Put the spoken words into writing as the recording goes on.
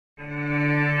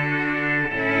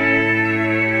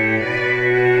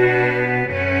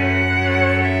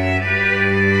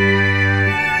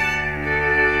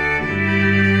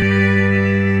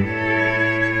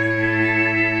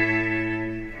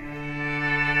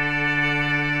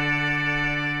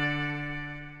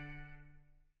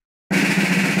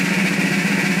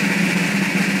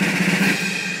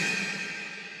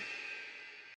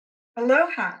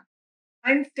Aloha.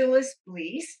 I'm Phyllis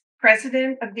Blees,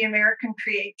 president of the American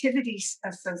Creativity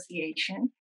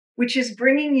Association, which is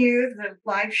bringing you the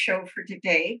live show for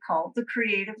today called The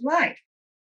Creative Life.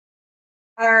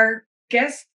 Our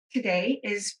guest today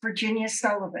is Virginia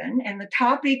Sullivan, and the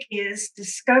topic is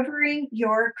Discovering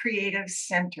Your Creative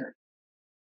Center.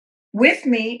 With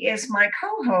me is my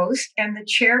co-host and the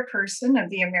chairperson of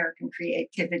the American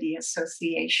Creativity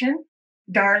Association,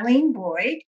 Darlene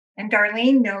Boyd. And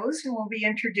Darlene knows and will be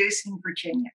introducing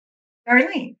Virginia.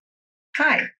 Darlene,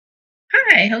 hi.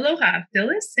 Hi, aloha,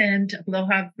 Phyllis, and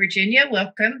aloha, Virginia.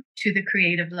 Welcome to The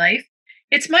Creative Life.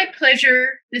 It's my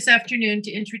pleasure this afternoon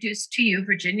to introduce to you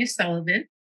Virginia Sullivan.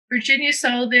 Virginia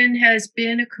Sullivan has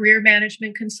been a career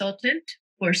management consultant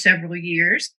for several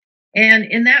years. And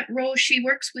in that role, she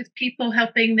works with people,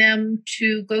 helping them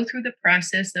to go through the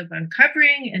process of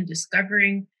uncovering and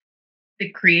discovering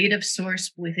the creative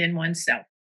source within oneself.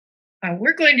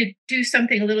 We're going to do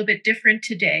something a little bit different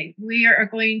today. We are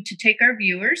going to take our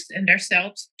viewers and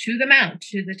ourselves to the mount,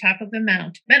 to the top of the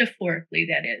mount, metaphorically,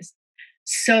 that is.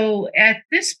 So at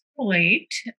this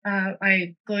point,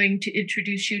 I'm going to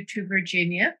introduce you to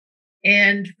Virginia,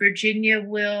 and Virginia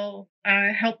will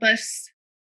help us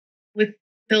with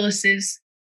Phyllis's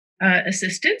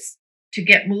assistance to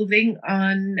get moving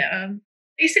on.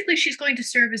 Basically, she's going to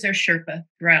serve as our Sherpa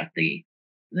throughout the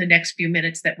next few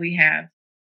minutes that we have.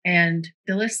 And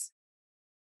Phyllis,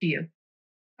 to you.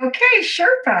 Okay,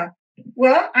 Sherpa.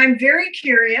 Well, I'm very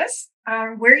curious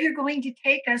where you're going to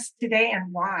take us today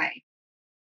and why.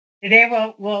 Today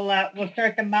we'll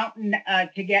start the mountain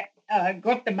go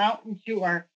up the mountain to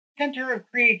our center of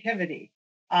creativity,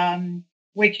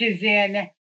 which is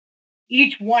in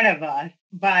each one of us,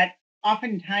 but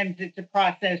oftentimes it's a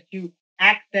process to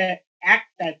access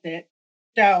it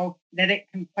so that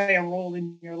it can play a role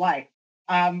in your life.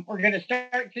 We're going to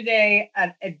start today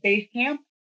at base camp,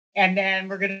 and then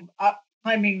we're going to up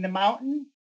climbing the mountain,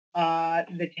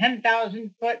 the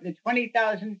 10,000 foot, the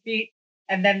 20,000 feet,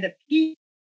 and then the peak,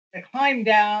 the climb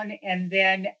down, and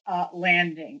then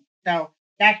landing. So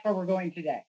that's where we're going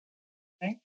today.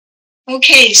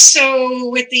 Okay,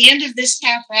 so at the end of this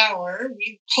half hour,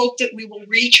 we hope that we will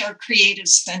reach our creative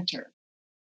center.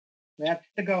 That's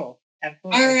the goal.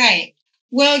 Absolutely. All right.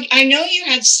 Well, I know you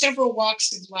have several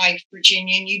walks of life,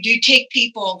 Virginia, and you do take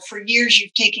people, for years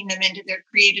you've taken them into their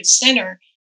creative center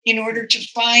in order to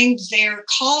find their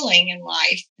calling in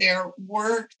life, their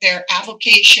work, their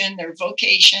avocation, their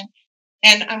vocation.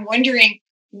 And I'm wondering,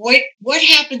 what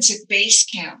happens at base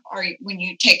camp when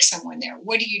you take someone there?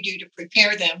 What do you do to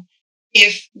prepare them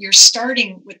if you're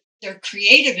starting with their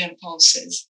creative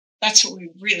impulses? That's what we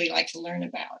really like to learn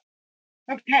about.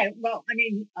 Okay, well, I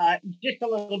mean, just a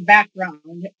little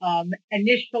background.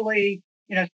 Initially,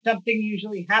 something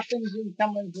usually happens in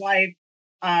someone's life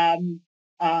to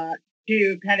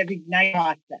kind of ignite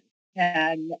process,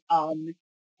 and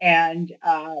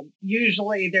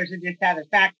usually there's a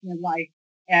dissatisfaction in life,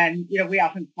 and we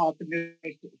often call it the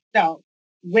motivation. So,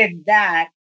 with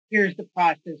that, here's the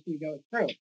process we go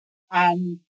through.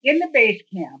 In the base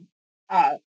camp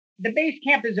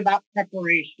is about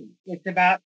preparation. It's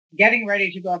about getting ready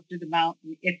to go up to the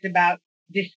mountain. It's about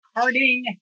discarding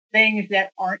things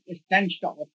that aren't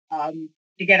essential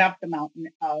to get up the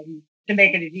mountain, to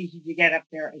make it as easy to get up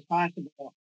there as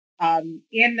possible.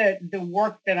 In the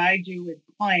work that I do with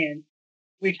clients,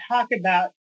 we talk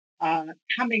about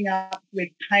coming up with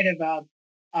kind of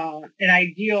an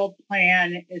ideal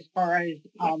plan as far as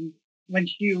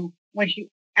once you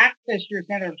access your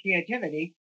center of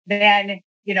creativity, then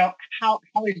how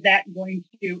is that going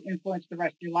to influence the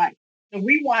rest of your life? So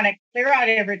we want to clear out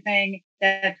everything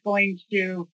that's going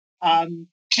to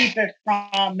keep us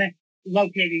from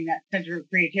locating that center of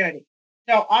creativity.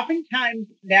 So oftentimes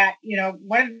that,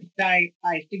 one of the things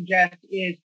I suggest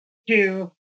is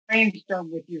to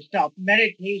brainstorm with yourself,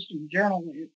 meditation,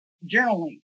 journaling,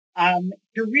 to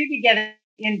really get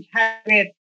in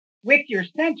touch with your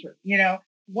center.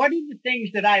 What are the things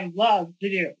that I love to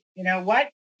do?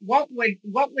 What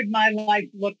would my life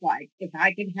look like if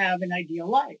I could have an ideal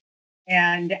life?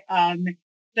 And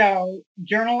so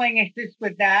journaling assists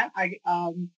with that. A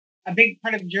big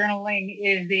part of journaling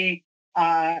is the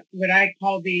what I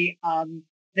call the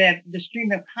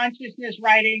stream of consciousness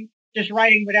writing. Just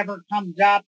writing whatever comes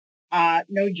up,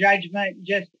 no judgment.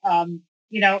 Just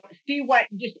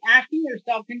just asking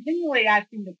yourself, continually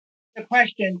asking the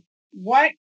question,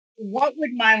 what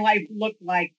would my life look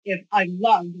like if I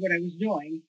loved what I was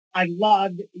doing? I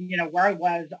loved, where I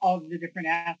was, all of the different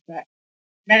aspects.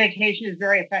 Meditation is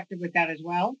very effective with that as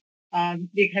well,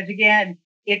 because again,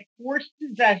 it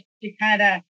forces us to kind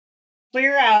of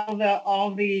clear out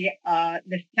the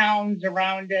sounds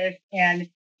around us and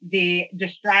the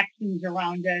distractions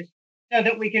around us so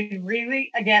that we can really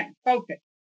again focus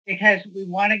because we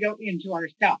want to go into our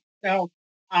stuff. So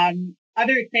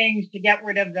other things to get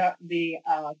rid of the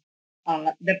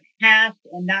past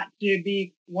and not to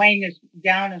be weighing us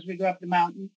down as we go up the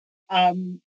mountain.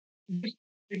 Just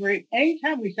agree.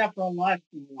 Anytime we suffer a loss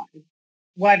in life,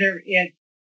 whether it's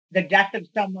the death of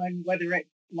someone, whether it's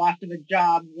loss of a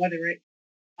job, whether it's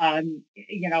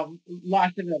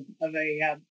loss of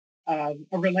a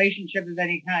relationship of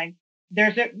any kind.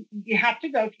 You have to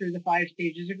go through the 5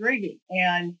 stages of grieving,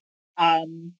 I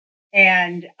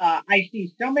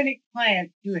see so many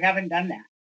clients who haven't done that,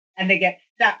 and they get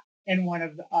stuck in one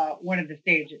of the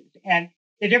stages. And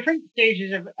the different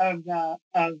stages of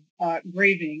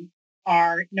grieving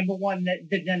are number one,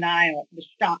 the denial, the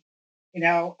shock.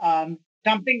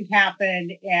 Something's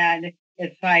happened, and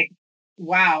it's like,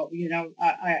 wow,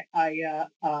 I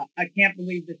can't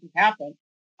believe this has happened.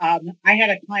 I had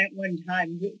a client one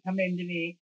time who come into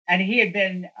me, and he had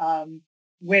been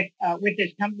with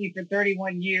this company for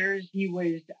 31 years. He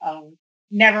was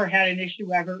never had an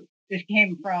issue ever. This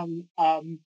came from out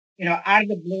of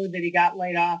the blue that he got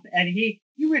laid off, and he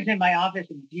was in my office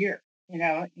in years, and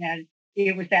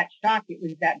it was that shock, it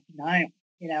was that denial,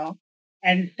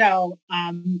 and so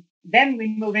then we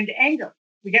move into anger.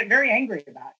 We get very angry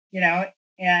about it,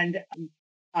 and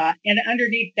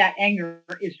underneath that anger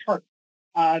is hurt,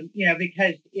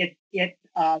 because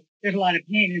there's a lot of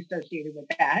pain associated with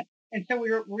that. And so we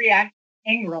react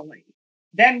angrily.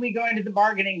 Then we go into the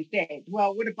bargaining stage.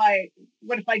 Well, what if I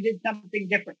did something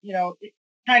different?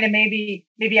 Kind of maybe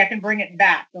I can bring it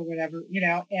back or whatever,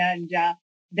 and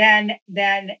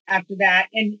then after that,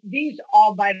 and these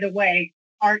all, by the way,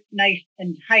 aren't nice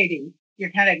and tidy.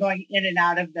 You're kind of going in and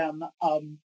out of them,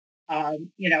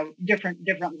 different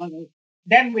levels.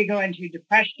 Then we go into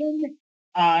depression,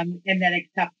 and then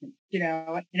acceptance,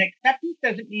 and acceptance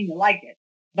doesn't mean you like it,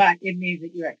 but it means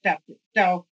that you accept it.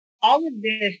 So all of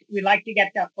this, we like to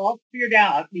get that all cleared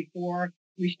out before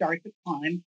we start the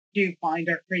climb to find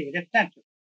our creative center.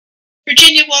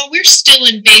 Virginia, while we're still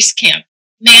in base camp,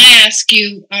 may I ask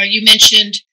you, you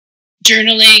mentioned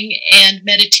journaling and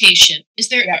meditation.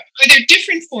 Are there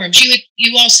different forms?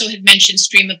 You also had mentioned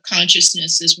stream of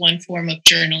consciousness as one form of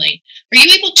journaling. Are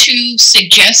you able to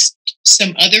suggest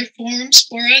some other forms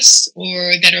for us,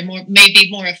 or that are maybe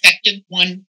more effective,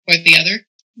 one or the other?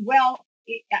 Well,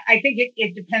 I think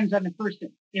it depends on the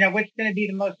person. What's going to be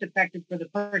the most effective for the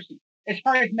person. As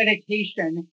far as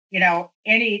meditation,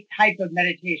 any type of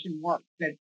meditation works.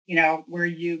 That where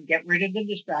you get rid of the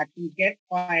distractions, get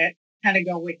quiet, kind of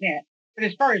go within. But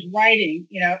as far as writing,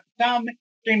 some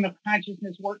stream of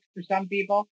consciousness works for some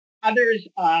people. Others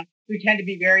who tend to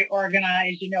be very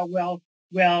organized,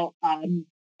 will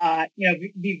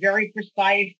be very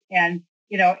precise, and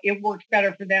it works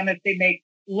better for them if they make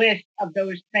lists of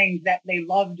those things that they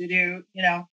love to do.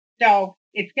 So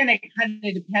it's going to kind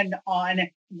of depend on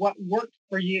what works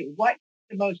for you. What's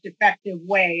the most effective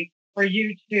way for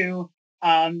you to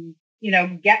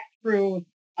get through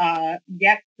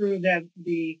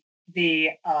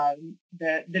the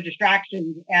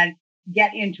distractions and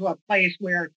get into a place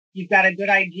where you've got a good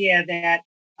idea that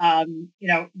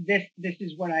this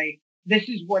is what I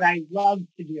love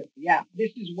to do. Yeah,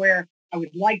 this is where I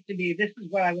would like to be. This is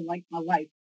what I would like my life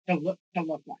to look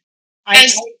like. I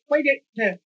equate it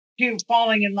to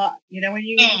falling in love. When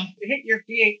you hit your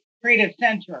creative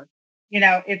center,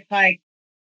 it's like,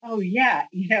 oh yeah,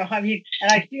 and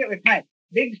I see it with clients.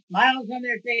 Big smiles on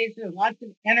their faces, lots of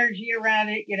energy around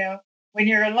it. When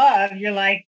you're in love, you're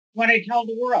like, want to tell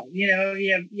the world,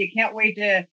 you can't wait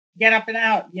to get up and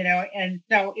out, and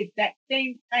so it's that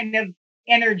same kind of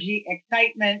energy,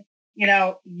 excitement,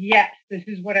 yes, this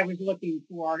is what I was looking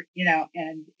for,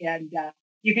 and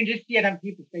you can just see it on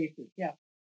people's faces. Yeah.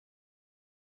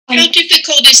 How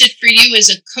difficult is it for you as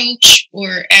a coach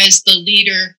or as the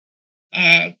leader,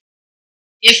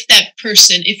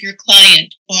 if your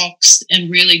client balks and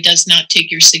really does not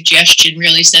take your suggestion,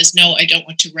 really says, no, I don't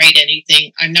want to write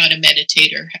anything, I'm not a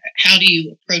meditator? How do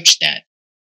you approach that?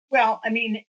 Well, I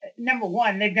mean, number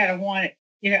one, they've got to want it.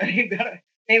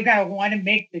 They've got to want to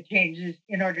make the changes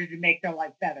in order to make their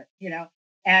life better.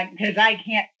 And because I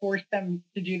can't force them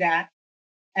to do that.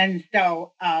 And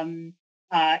so, we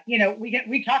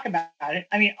talk about it.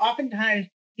 I mean, oftentimes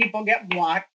people get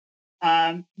blocked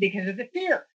because of the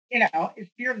fear. It's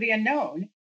fear of the unknown,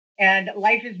 and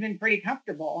life has been pretty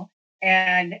comfortable,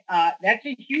 and that's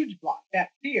a huge block, that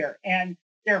fear, and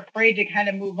they're afraid to kind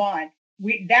of move on.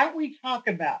 We talk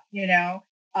about, if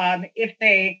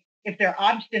they're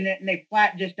obstinate and they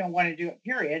flat just don't want to do it,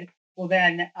 period, well,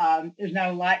 then there's not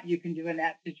a lot you can do in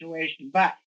that situation.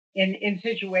 But in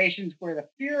situations where the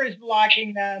fear is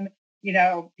blocking them,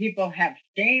 people have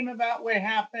shame about what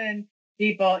happened.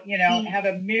 People, have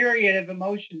a myriad of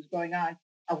emotions going on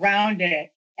around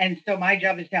it. And so my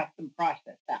job is to help them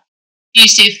process that. Do you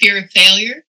see a fear of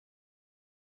failure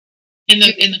in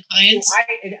the clients?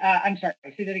 I'm sorry.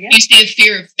 Say that again. Do you see a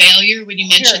fear of failure when you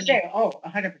mentioned that?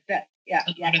 100%. Yeah,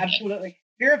 absolutely.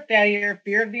 Fear of failure,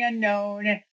 fear of the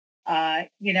unknown. I'm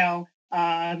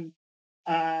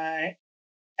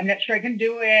not sure I can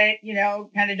do it.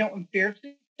 Kind of don't want fear of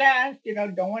success.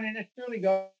 Don't want to necessarily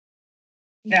go.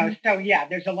 So yeah,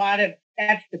 there's a lot of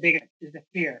that's the biggest is the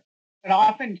fear. But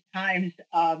oftentimes,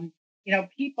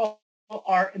 people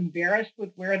are embarrassed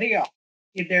with where they are.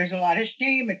 There's a lot of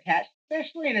shame attached,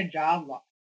 especially in a job loss.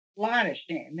 A lot of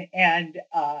shame, and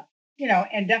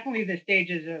and definitely the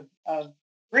stages of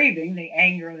grieving, the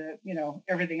anger,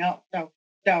 everything else.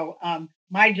 So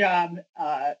my job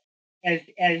as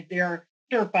their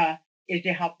Sherpa is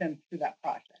to help them through that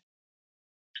process.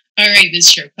 All right,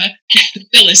 Ms. Sherpa.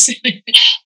 Phyllis.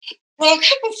 Well, a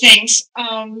couple things.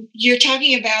 You're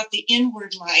talking about the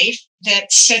inward life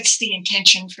that sets the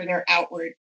intention for their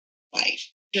outward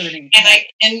life. And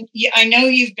I know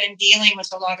you've been dealing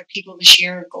with a lot of people this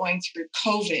year going through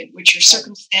COVID, which are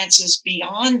circumstances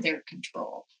beyond their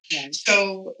control. Yes.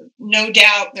 So no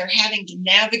doubt they're having to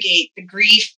navigate the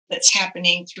grief that's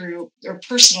happening through their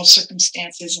personal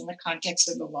circumstances in the context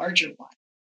of the larger one.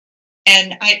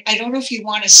 And I don't know if you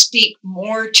want to speak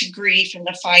more to grief and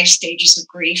the 5 stages of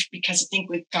grief, because I think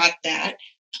we've got that.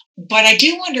 But I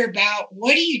do wonder about,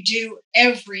 what do you do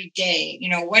every day?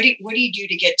 What do you do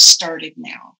to get started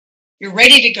now? You're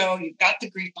ready to go. You've got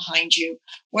the grief behind you.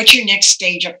 What's your next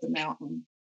stage up the mountain?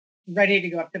 Ready to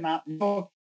go up the mountain. So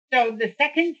the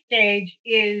second stage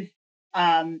is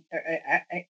to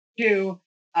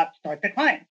start the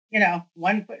climb.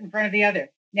 One foot in front of the other.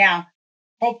 Now,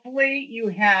 hopefully, you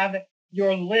have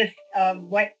your list of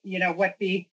what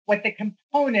the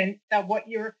components of what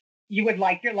you would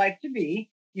like your life to be.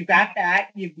 You've got that.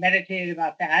 You've meditated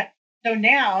about that. So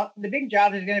now the big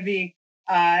job is going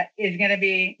to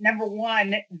be number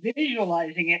one,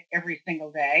 visualizing it every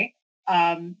single day,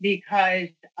 because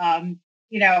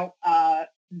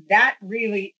that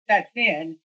really sets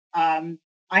in. I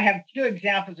have 2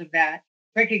 examples of that.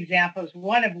 Quick examples.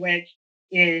 One of which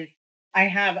is I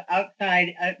have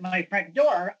outside at my front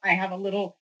door, I have a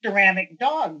little ceramic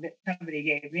dog that somebody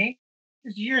gave me.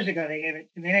 This is years ago they gave it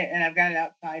to me, and I've got it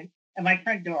outside at my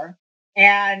front door.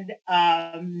 And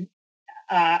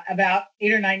about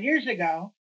 8 or 9 years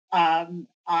ago,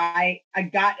 I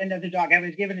got another dog. I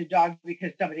was given a dog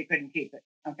because somebody couldn't keep it.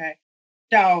 Okay,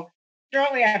 so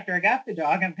shortly after I got the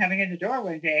dog, I'm coming in the door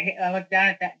one day. I look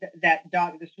down at that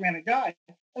dog, the ceramic dog.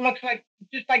 It looks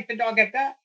just like the dog I've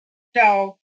got.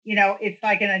 So it's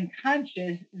like an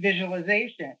unconscious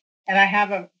visualization. And I have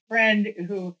a friend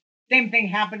who same thing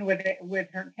happened with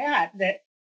her cat, that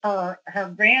her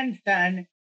grandson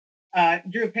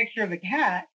drew a picture of the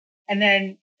cat, and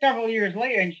then several years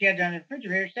later, and she had it on the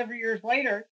refrigerator, several years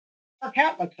later, her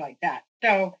cat looks like that.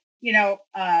 So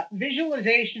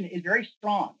visualization is very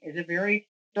strong, is a very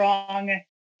strong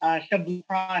sub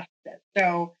process.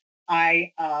 So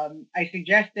I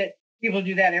suggest that people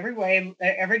do that every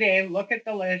day, look at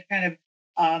the list, kind of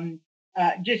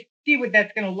just see what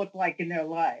that's going to look like in their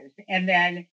lives. And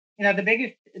then, the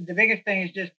biggest thing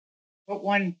is just put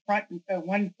one foot in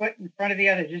front of the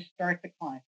other, just start the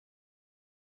climb.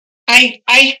 I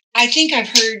think I've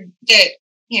heard that,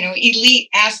 elite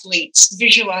athletes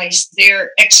visualize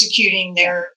they're executing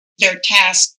their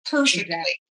task perfectly.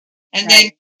 Exactly. And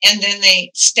right. then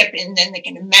they step in, then they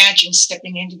can imagine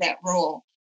stepping into that role.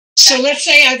 So let's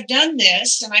say I've done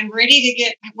this and I'm ready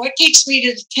to what takes me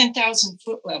to the 10,000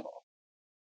 foot level?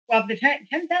 Well, the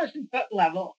 10,000 foot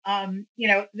level,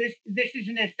 this is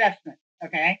an assessment.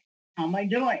 Okay. How am I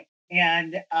doing?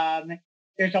 And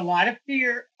there's a lot of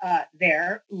fear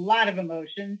there, a lot of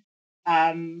emotions.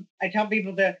 I tell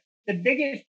people the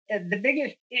biggest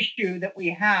issue that we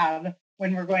have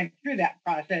when we're going through that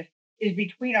process is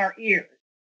between our ears,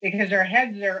 because our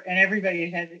heads and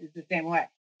everybody's head is the same way,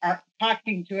 are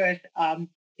talking to us. The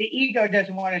ego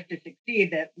doesn't want us to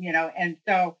succeed, and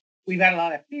so we've got a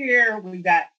lot of fear. We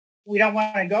don't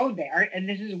want to go there, and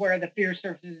this is where the fear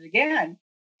surfaces again.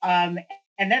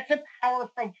 And that's a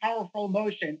powerful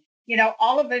emotion.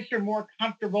 All of us are more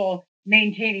comfortable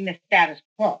maintaining the status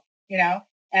quo.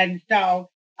 And so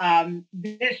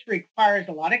this requires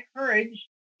a lot of courage,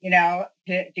 to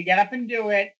get up and do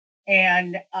it,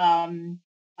 and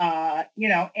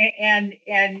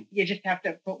and you just have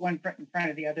to put one foot in front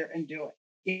of the other and do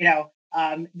it.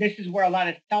 This is where a lot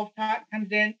of self-talk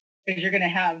comes in, because you're going to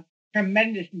have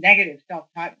tremendous negative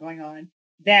self-talk going on.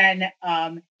 Then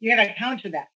you got to counter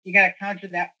that. You got to counter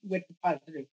that with the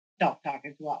positive self-talk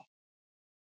as well.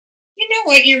 You know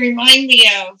what you remind me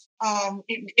of,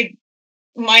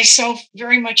 myself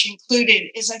very much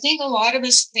included, is I think a lot of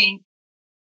us think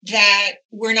that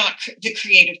we're not the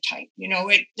creative type.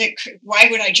 Why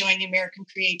would I join the American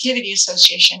Creativity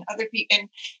Association? Other people, and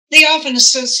they often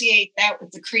associate that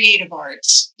with the creative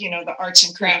arts, the arts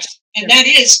and crafts. And that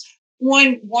is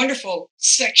one wonderful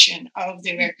section of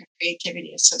the American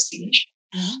Creativity Association,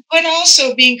 but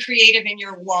also being creative in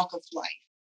your walk of life.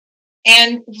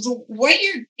 And what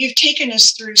you've taken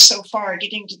us through so far,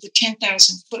 getting to the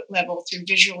 10,000 foot level through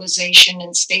visualization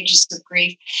and stages of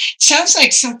grief, sounds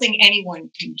like something anyone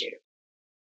can do.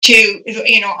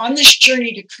 On this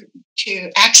journey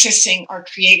to accessing our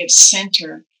creative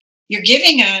center, you're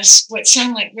giving us what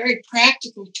sound like very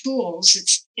practical tools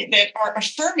that are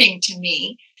affirming to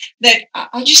me that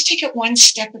I'll just take it one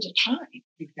step at a time.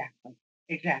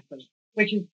 Exactly.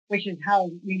 Which is how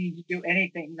we need to do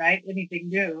anything, right? Anything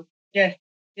new. Just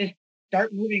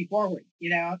start moving forward,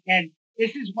 and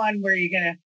this is one where you're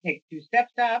going to take 2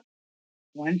 steps up,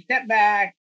 1 step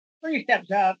back, 3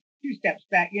 steps up, 2 steps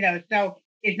back, so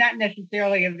it's not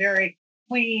necessarily a very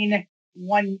clean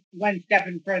one step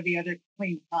in front of the other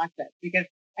clean process, because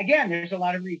again, there's a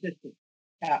lot of resistance.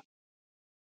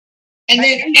 And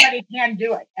then anybody can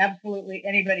do it. Absolutely.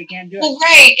 Anybody can do it. Well,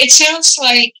 right. It sounds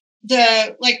like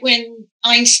when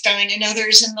Einstein and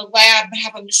others in the lab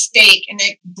have a mistake and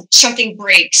something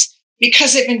breaks,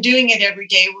 because they've been doing it every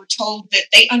day, we're told that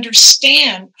they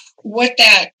understand what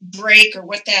that break or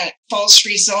what that false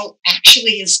result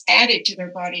actually is added to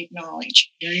their body of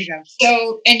knowledge. There you go.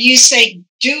 So, and you say,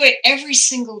 do it every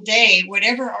single day,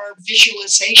 whatever our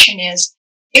visualization is,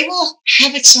 it will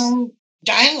have its own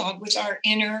dialogue with our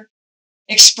inner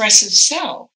expressive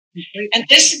self. Completely. And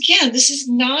this is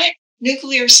not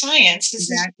nuclear science.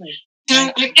 Exactly.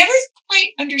 I've never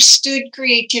quite understood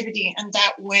creativity in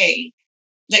that way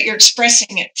that you're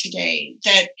expressing it today,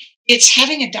 that it's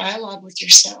having a dialogue with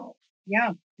yourself.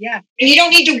 Yeah. And you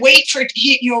don't need to wait for it to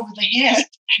hit you over the head.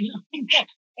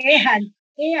 and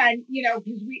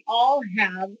because we all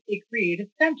have a creative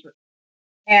center.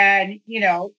 And,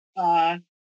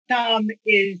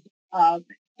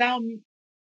 some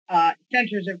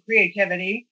centers of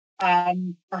creativity are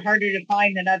harder to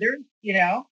find than others.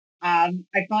 I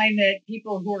find that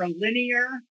people who are linear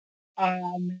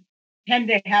tend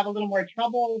to have a little more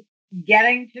trouble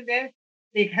getting to this,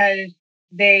 because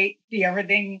they see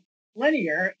everything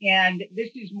linear, and this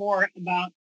is more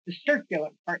about the circular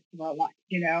parts of our life,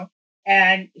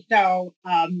 and so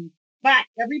but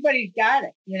everybody's got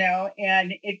it,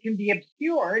 and it can be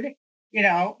obscured,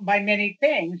 by many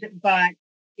things, but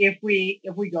if we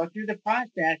go through the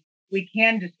process, we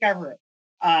can discover it.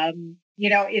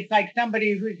 It's like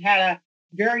somebody who's had a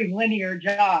very linear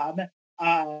job,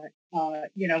 like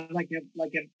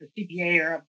a CPA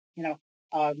or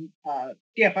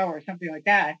CFO or something like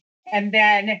that, and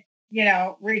then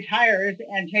retires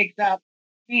and takes up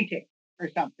painting or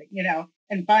something,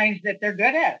 and finds that they're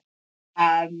good at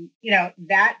it.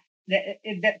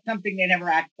 That's something they never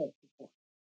accessed before.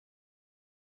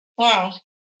 Wow.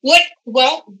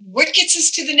 What gets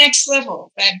us to the next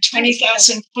level? That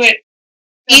 20,000 foot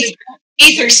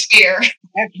ether sphere.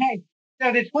 Okay.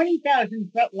 So the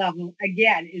 20,000 foot level,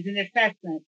 again, is an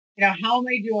assessment. How am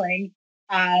I doing?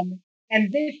 And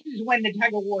this is when the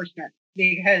tug of war starts,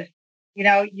 because,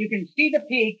 you can see the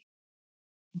peak,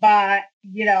 but,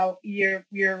 you're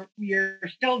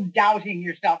still doubting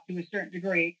yourself to a certain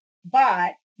degree,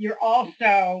 but you're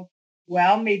also,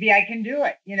 well, maybe I can do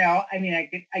it.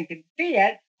 I could see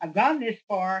it. I've gone this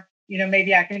far,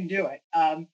 maybe I can do it.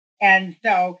 And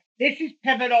so this is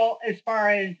pivotal as far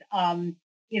as,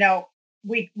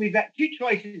 we've got 2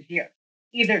 choices here: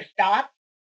 either stop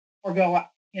or go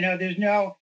up. There's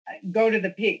no go to the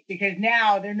peak, because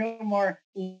now there are no more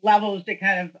levels to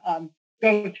kind of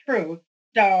go through.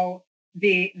 So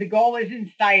the goal is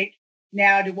in sight.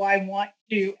 Now, do I want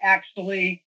to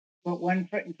actually put one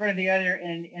foot in front of the other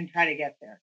and try to get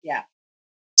there? Yeah.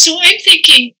 So I'm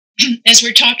thinking, as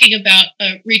we're talking about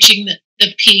reaching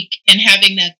the peak and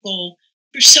having that goal,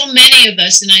 for so many of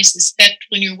us, and I suspect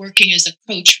when you're working as a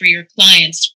coach for your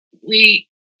clients, we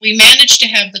manage to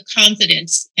have the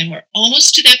confidence and we're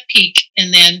almost to that peak,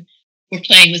 and then we're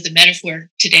playing with the metaphor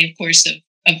today, of course,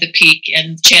 of the peak,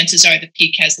 and chances are the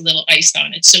peak has a little ice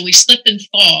on it. So we slip and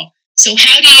fall. So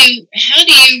how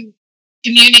do you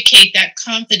communicate that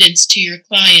confidence to your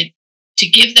client to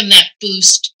give them that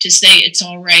boost to say it's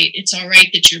all right. It's all right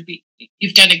that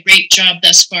you've done a great job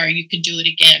thus far. You can do it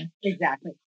again.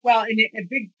 Exactly. Well, and a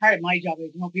big part of my job as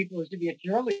more people is to be a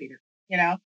cheerleader,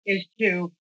 is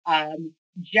to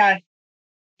just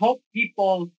help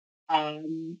people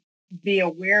be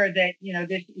aware that,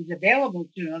 this is available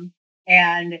to them,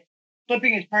 and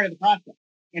flipping is part of the process.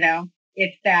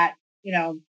 It's that,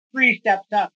 3 steps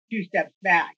up, 2 steps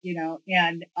back,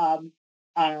 and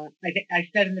I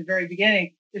said in the very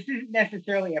beginning, this isn't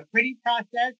necessarily a pretty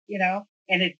process,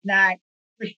 and it's not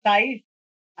precise.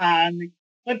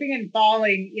 Flipping and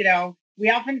falling,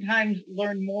 we oftentimes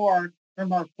learn more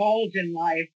from our falls in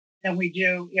life than we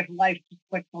do if life just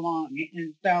clicks along.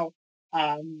 And so,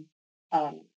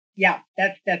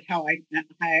 that's how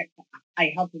I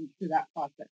help them through that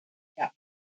process. Yeah.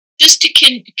 Just to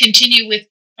continue with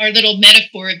our little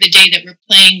metaphor of the day that we're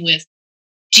playing with,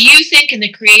 do you think in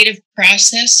the creative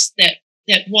process that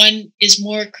one is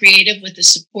more creative with the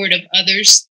support of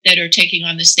others that are taking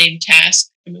on the same task?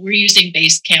 I mean, we're using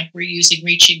base camp, we're using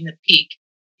reaching the peak.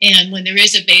 And when there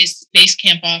is a base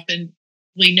camp, often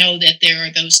we know that there are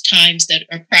those times that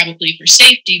are probably for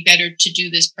safety better to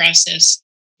do this process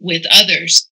with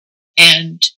others.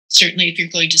 And certainly if you're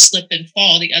going to slip and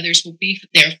fall, the others will be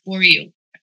there for you.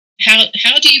 How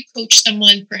do you coach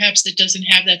someone perhaps that doesn't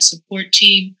have that support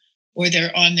team, or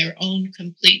they're on their own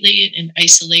completely in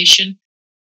isolation?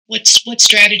 What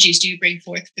strategies do you bring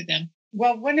forth for them?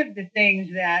 Well, one of the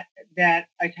things that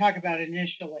I talk about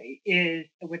initially is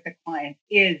with the clients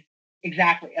is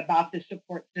exactly about the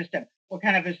support system. What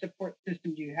kind of a support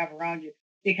system do you have around you?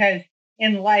 Because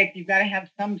in life, you've got to have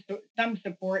some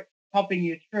support helping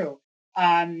you through.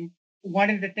 One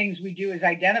of the things we do is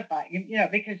identify,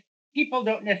 because people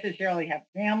don't necessarily have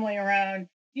family around.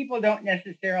 People don't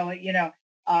necessarily,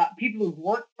 people who've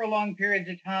worked for long periods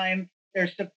of time, their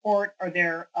support or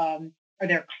their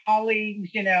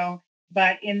colleagues,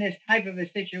 But in this type of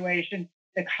a situation,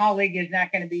 the colleague is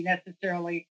not going to be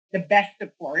necessarily the best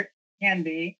support. Can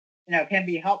be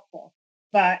helpful.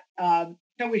 But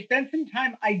so we spend some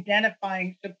time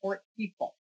identifying support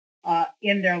people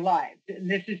in their lives. And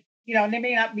this is, and they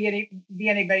may not be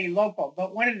anybody local,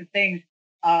 but one of the things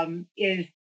is,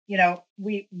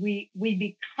 we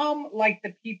become like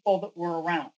the people that we're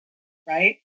around,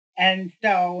 right? And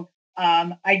so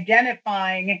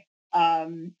identifying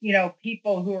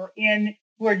people who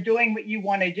are doing what you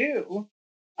want to do,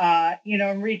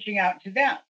 and reaching out to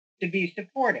them to be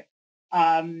supportive.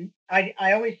 I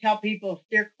always tell people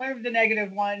steer clear of the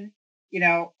negative ones,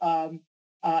 incorporate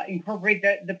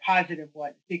the positive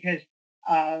ones, because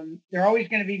there are always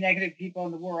going to be negative people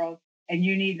in the world, and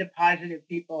you need the positive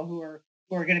people who are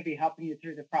going to be helping you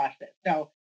through the process.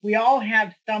 So we all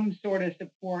have some sort of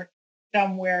support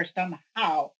somewhere,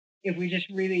 somehow, if we just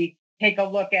really take a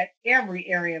look at every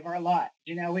area of our lives.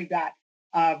 We've got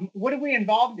what are we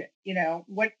involved in?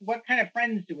 What kind of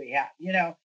friends do we have?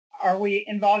 Are we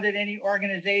involved in any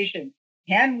organization?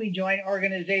 Can we join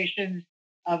organizations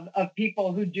of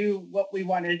people who do what we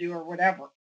want to do or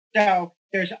whatever? So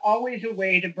there's always a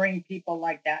way to bring people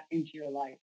like that into your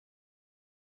life.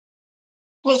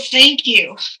 Well, thank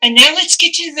you. And now let's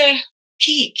get to the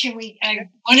peak. I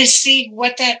want to see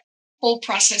what that whole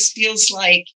process feels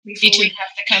like before we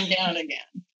have to come down again.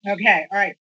 Okay. All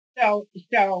right. So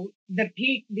the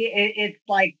peak, it's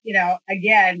like,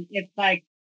 again, it's like,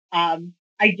 I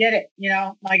did it,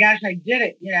 my gosh, I did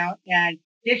it, and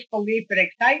disbelief and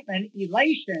excitement,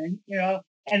 elation,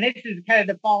 and this is kind of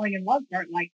the falling in love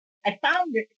part, like I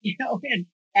found it,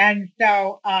 and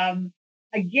so,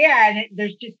 again,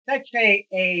 there's just such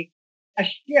a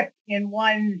shift in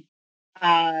one's,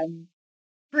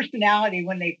 personality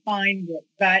when they find it,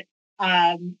 but,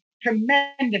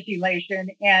 tremendous elation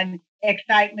and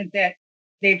excitement that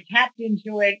they've tapped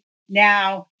into it.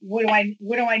 Now, what do I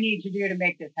need to do to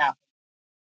make this happen?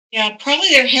 Yeah, probably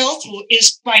their health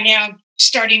is by now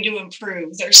starting to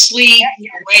improve. Their sleep,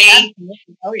 their weight,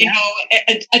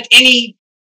 any,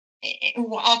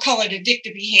 I'll call it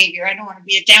addictive behavior. I don't want to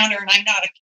be a downer, and I'm not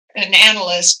an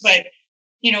analyst, but,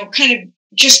 kind of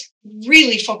just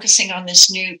really focusing on this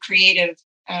new creative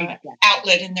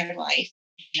outlet in their life.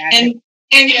 And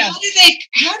how do they,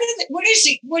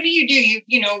 what do you do?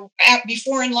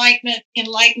 Before enlightenment,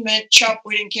 chop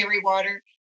wood and carry water.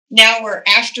 Now we're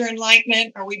after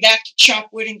enlightenment. Are we back to chop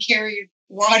wood and carry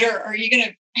water? Are you going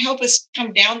to help us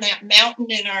come down that mountain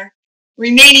in our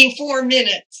remaining 4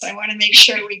 minutes? I want to make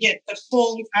sure we get the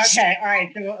full. Okay. All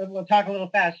right. So we'll talk a little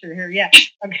faster here. Yeah.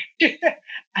 Okay.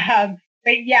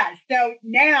 But yeah, so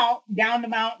now down the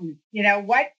mountain,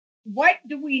 what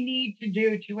do we need to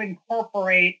do to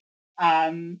incorporate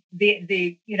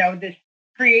this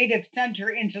creative center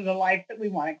into the life that we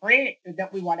want to create,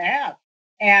 that we want to have.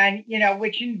 And,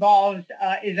 which involves,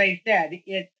 as I said,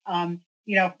 it's,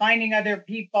 finding other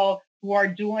people who are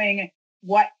doing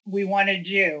what we want to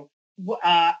do,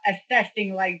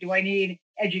 assessing, like, do I need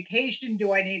education?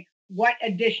 Do I need what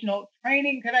additional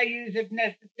training could I use if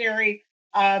necessary?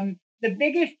 The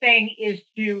biggest thing is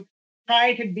to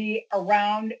try to be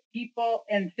around people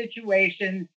and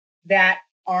situations that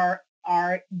are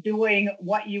doing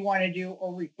what you want to do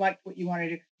or reflect what you want to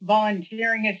do.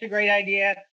 Volunteering is a great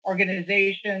idea.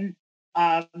 Organizations,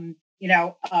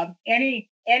 any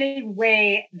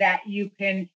way that you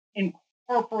can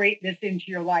incorporate this into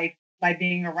your life by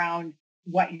being around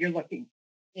what you're looking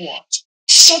for.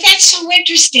 So that's so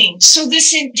interesting. So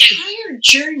this entire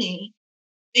journey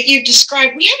that you've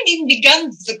described, we haven't even begun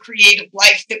the creative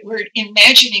life that we're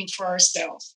imagining for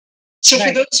ourselves. So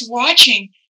for those watching,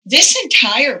 this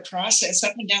entire process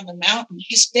up and down the mountain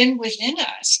has been within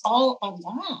us all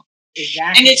along.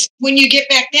 Exactly. And it's when you get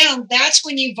back down, that's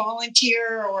when you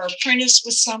volunteer or apprentice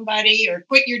with somebody or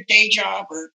quit your day job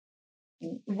or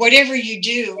whatever you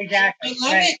do. Exactly. I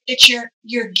love it that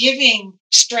you're giving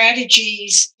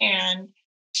strategies and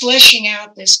fleshing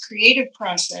out this creative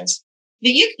process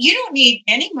that you don't need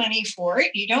any money for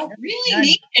it. You don't really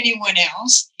need anyone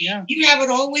else. Yeah. You have it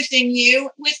all within you.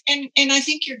 And I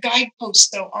think your guideposts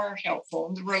though are helpful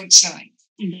and the road signs.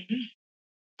 Mm-hmm.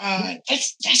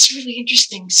 That's really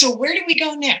interesting. So where do we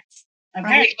go next? Okay.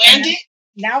 Are we landed?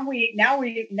 Now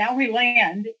we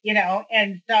land,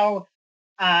 and so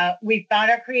we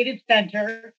found our creative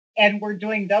center and we're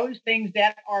doing those things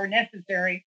that are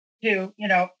necessary to,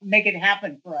 make it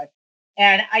happen for us.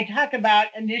 And I talk about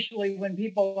initially when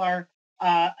people are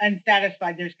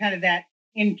unsatisfied, there's kind of that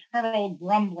internal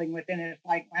grumbling within it. It's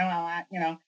like, well,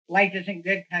 life isn't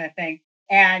good kind of thing.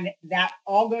 And that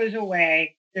all goes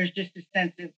away. There's just a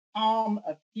sense of calm,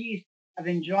 of peace, of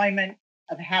enjoyment,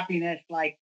 of happiness,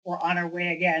 like we're on our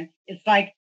way again. It's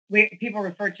like people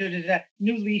refer to it as a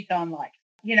new lease on life,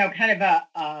 kind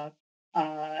of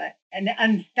an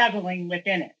unsettling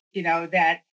within it,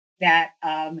 that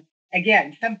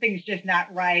again, something's just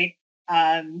not right.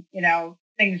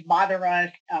 Things bother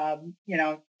us,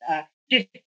 just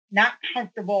not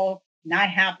comfortable, not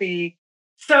happy.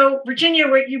 So, Virginia,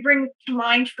 what you bring to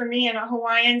mind for me in a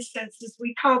Hawaiian sense is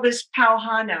we call this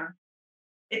pauhana.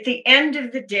 At the end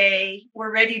of the day,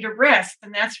 we're ready to rest.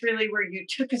 And that's really where you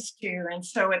took us to. And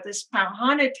so at this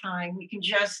pauhana time, we can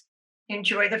just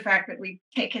enjoy the fact that we've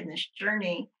taken this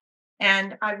journey.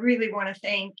 And I really want to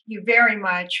thank you very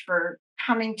much for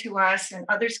coming to us. And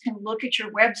others can look at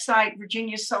your website,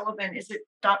 Virginia Sullivan, is it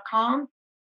 .com?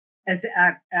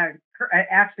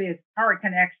 Actually, it's Power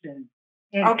Connection.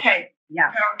 Okay.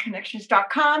 Yeah.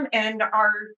 PowerConnections.com. And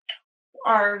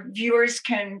our viewers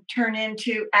can turn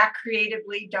into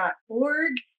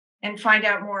actcreatively.org and find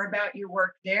out more about your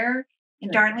work there.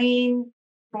 And Darlene,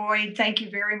 Boyd, thank you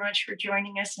very much for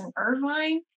joining us in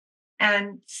Irvine.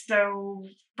 And so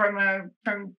from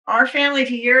our family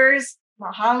to yours,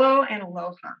 mahalo and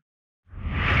aloha.